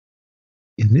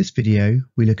In this video,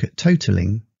 we look at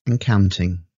totaling and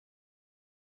counting.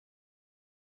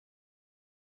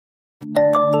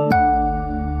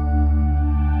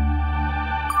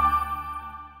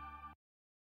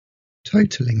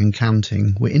 Totaling and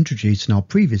counting were introduced in our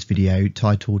previous video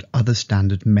titled Other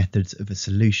Standard Methods of a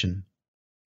Solution.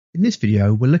 In this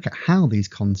video, we'll look at how these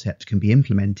concepts can be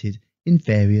implemented in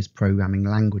various programming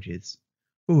languages.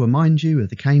 We'll remind you of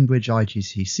the Cambridge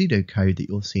IGCSE pseudocode that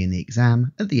you'll see in the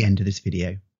exam at the end of this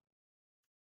video.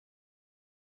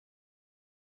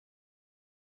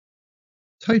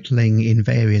 Totaling in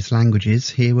various languages,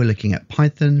 here we're looking at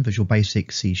Python, Visual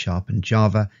Basic, C# and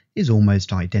Java, is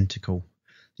almost identical.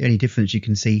 The only difference you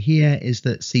can see here is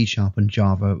that C# and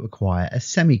Java require a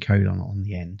semicolon on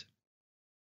the end.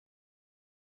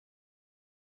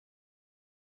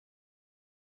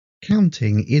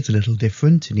 Counting is a little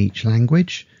different in each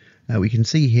language. We can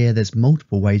see here there's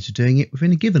multiple ways of doing it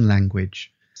within a given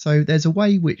language. So there's a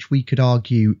way which we could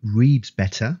argue reads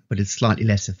better, but is slightly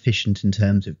less efficient in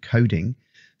terms of coding.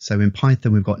 So in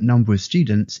Python, we've got number of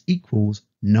students equals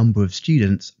number of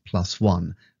students plus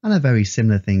 1. And a very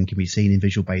similar thing can be seen in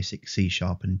Visual Basic, C#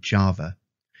 and Java.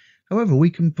 However, we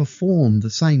can perform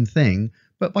the same thing,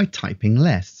 but by typing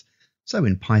less. So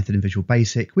in Python and Visual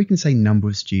Basic, we can say number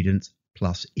of students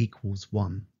plus equals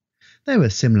 1. There are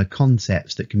similar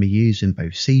concepts that can be used in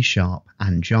both C#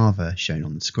 and Java shown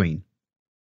on the screen.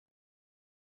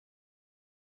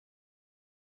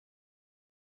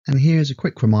 And here's a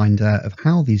quick reminder of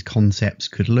how these concepts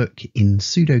could look in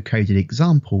pseudocoded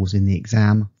examples in the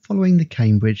exam following the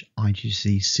Cambridge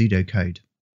IGCSE pseudocode.